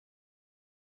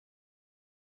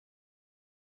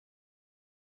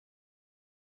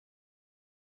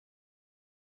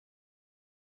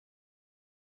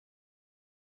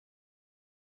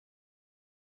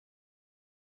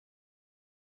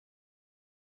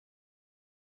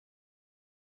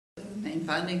main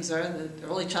findings are that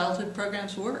early childhood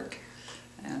programs work,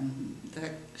 and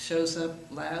that shows up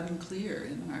loud and clear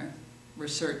in our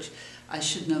research. I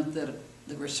should note that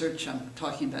the research I'm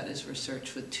talking about is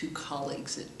research with two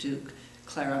colleagues at Duke,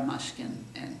 Clara Mushkin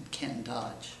and Ken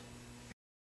Dodge.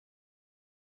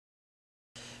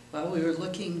 Well, we were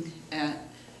looking at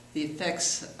the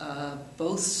effects of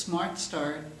both Smart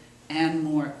Start and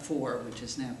MORT 4, which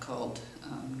is now called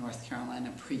North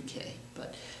Carolina Pre-K.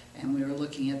 And we were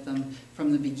looking at them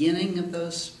from the beginning of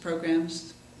those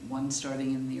programs, one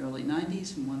starting in the early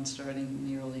 90s and one starting in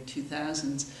the early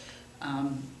 2000s,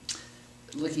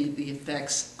 looking at the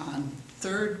effects on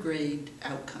third grade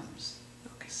outcomes.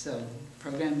 Okay. So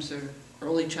programs are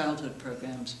early childhood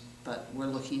programs, but we're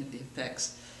looking at the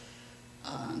effects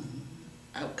on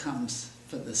outcomes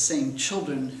for the same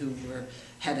children who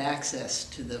had access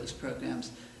to those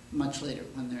programs much later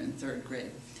when they're in third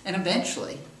grade. And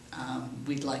eventually,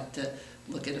 we'd like to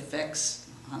look at effects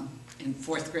in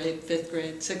fourth grade, fifth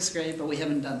grade, sixth grade, but we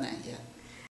haven't done that yet.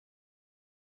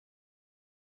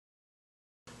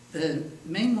 The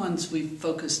main ones we've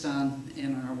focused on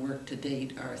in our work to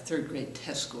date are third grade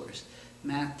test scores,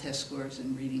 math test scores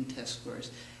and reading test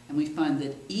scores. And we find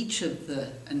that each of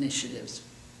the initiatives,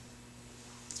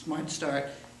 Smart Start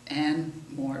and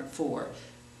MORT 4,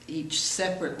 each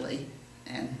separately,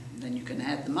 and then you can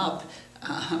add them up,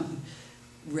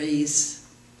 raise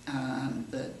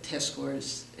the test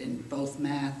scores in both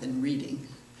math and reading,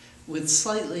 with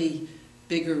slightly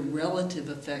bigger relative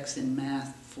effects in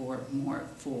math for MORT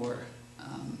 4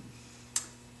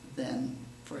 than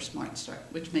for Smart Start,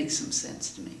 which makes some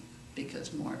sense to me,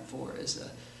 because MORT 4 is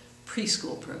a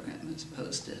preschool program as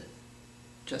opposed to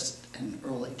just an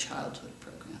early childhood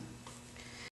program.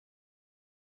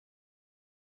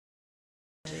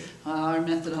 Our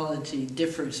methodology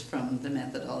differs from the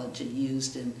methodology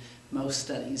used in most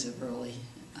studies of early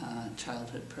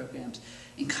childhood programs.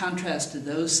 In contrast to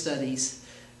those studies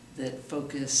that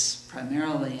focus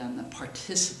primarily on the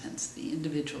participants, the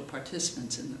individual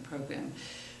participants in the program,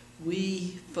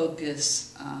 we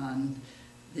focus on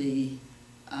the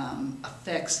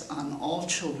effects on all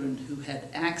children who had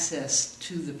access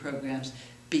to the programs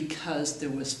because there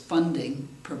was funding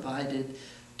provided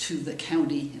to the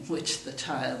county in which the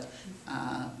child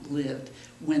lived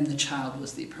when the child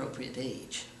was the appropriate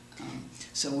age.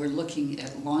 So we're looking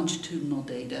at longitudinal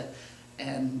data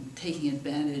and taking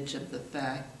advantage of the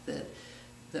fact that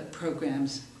the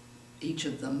programs, each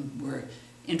of them, were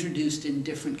introduced in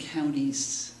different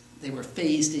counties. They were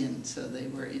phased in, so they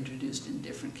were introduced in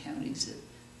different counties at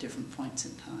different points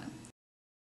in time.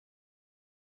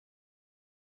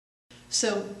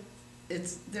 So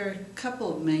there are a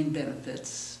couple of main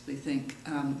benefits, we think.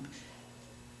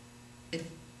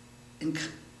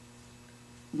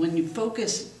 When you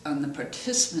focus on the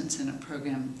participants in a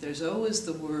program, there's always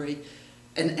the worry,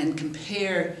 and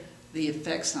compare the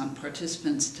effects on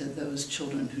participants to those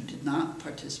children who did not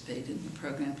participate in the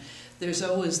program, there's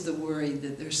always the worry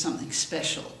that there's something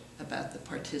special about the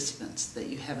participants that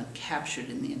you haven't captured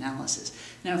in the analysis.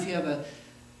 Now, if you have a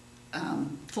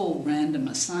full random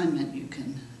assignment, you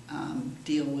can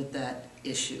deal with that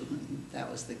issue. And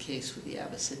that was the case with the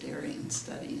Abecedarian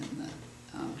study in the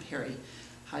Harry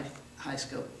High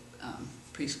Scope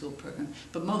preschool program.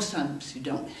 But most times you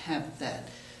don't have that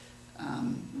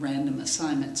random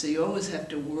assignment. So you always have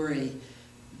to worry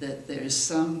that there's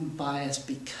some bias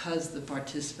because the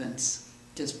participants,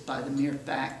 just by the mere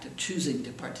fact of choosing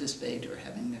to participate or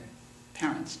having their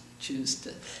parents choose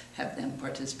to have them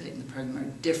participate in the program,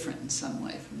 are different in some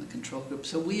way from the control group.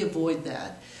 So we avoid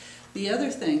that. The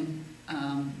other thing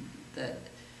that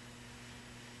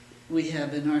we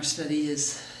have in our study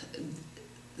is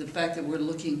the fact that we're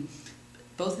looking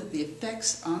both at the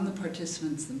effects on the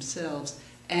participants themselves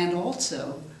and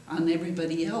also on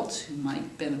everybody else who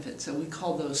might benefit. So we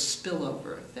call those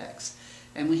spillover effects.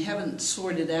 And we haven't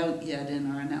sorted out yet in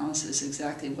our analysis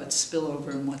exactly what's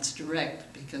spillover and what's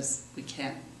direct, because we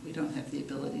don't have the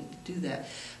ability to do that.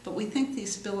 But we think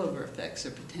these spillover effects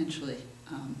are potentially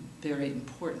very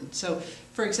important. So,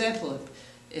 for example,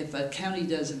 if a county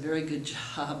does a very good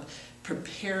job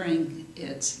preparing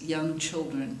its young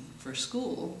children for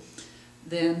school,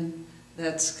 then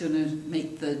that's going to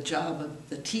make the job of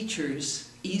the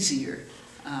teachers easier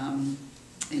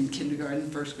in kindergarten,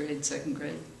 first grade, second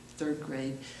grade, third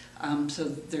grade. So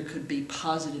there could be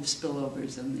positive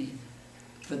spillovers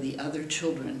for the other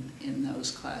children in those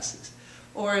classes.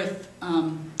 Or if,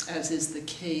 as is the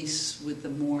case with the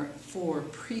MORT 4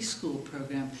 preschool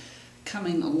program,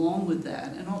 coming along with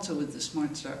that, and also with the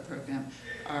Smart Start program,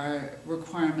 are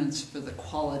requirements for the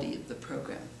quality of the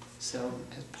program. So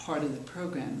as part of the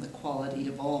program, the quality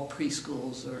of all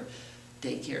preschools or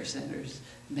daycare centers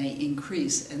may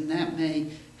increase, and that may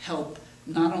help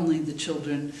not only the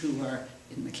children who are,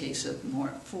 in the case of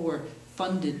More For,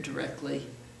 funded directly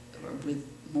or with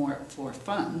More For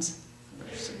funds,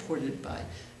 or supported by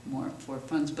More For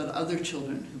funds, but other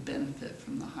children who benefit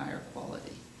from the higher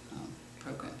quality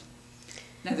programs.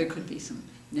 Now there could be some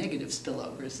negative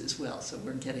spillovers as well, so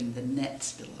we're getting the net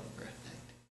spillover effect.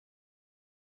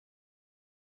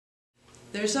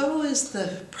 There's always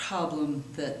the problem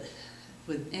that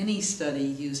with any study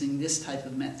using this type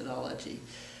of methodology,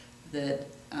 that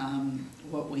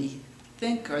what we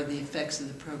think are the effects of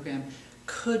the program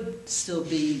could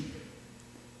be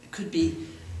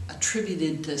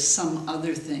attributed to some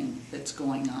other thing that's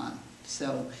going on.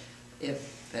 So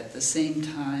if at the same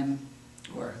time,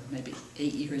 or maybe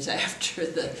 8 years after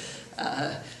the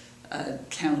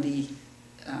county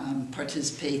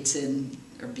participates in,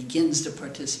 or begins to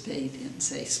participate in,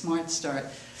 say, Smart Start,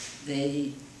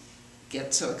 they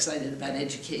get so excited about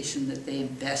education that they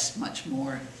invest much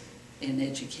more in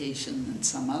education than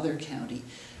some other county.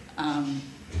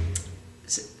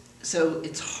 So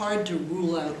it's hard to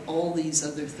rule out all these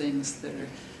other things that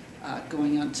are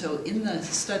going on. So in the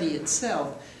study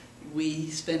itself, we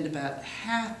spend about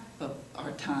half of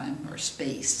our time or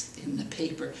space in the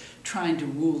paper trying to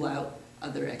rule out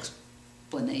other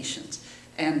explanations.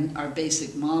 And our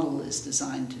basic model is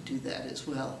designed to do that as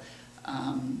well,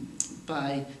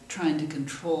 by trying to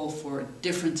control for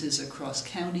differences across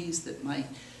counties that might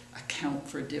account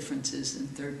for differences in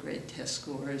third grade test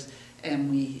scores, and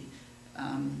we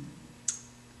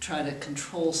try to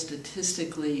control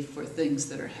statistically for things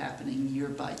that are happening year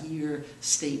by year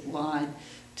statewide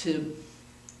to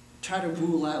try to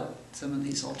rule out some of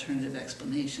these alternative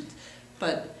explanations.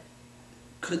 But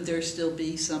could there still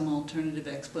be some alternative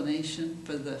explanation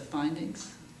for the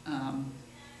findings?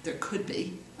 There could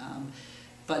be,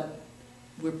 but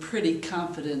we're pretty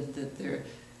confident that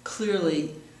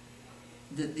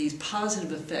that these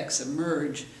positive effects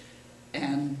emerge,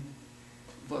 and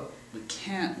what we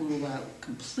can't rule out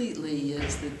completely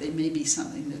is that they may be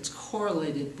something that's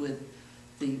correlated with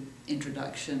the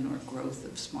introduction or growth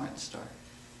of Smart Start.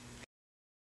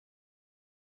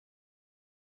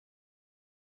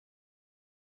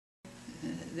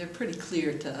 They're pretty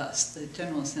clear to us. The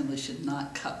General Assembly should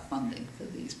not cut funding for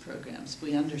these programs.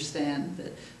 We understand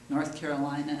that North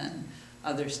Carolina and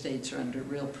other states are under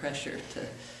real pressure to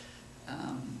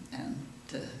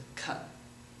cut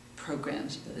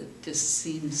programs, but it just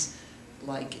seems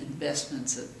like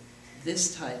investments of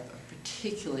this type are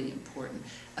particularly important,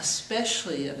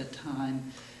 especially at a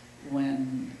time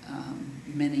when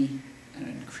an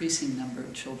increasing number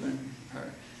of children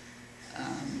are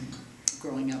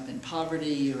growing up in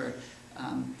poverty or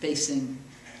facing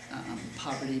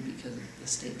poverty because of the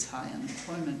state's high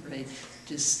unemployment rate. It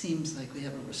just seems like we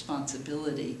have a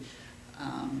responsibility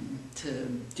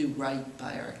to do right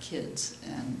by our kids,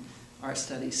 and our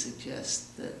studies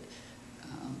suggest that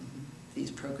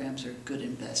these programs are good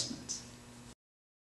investments.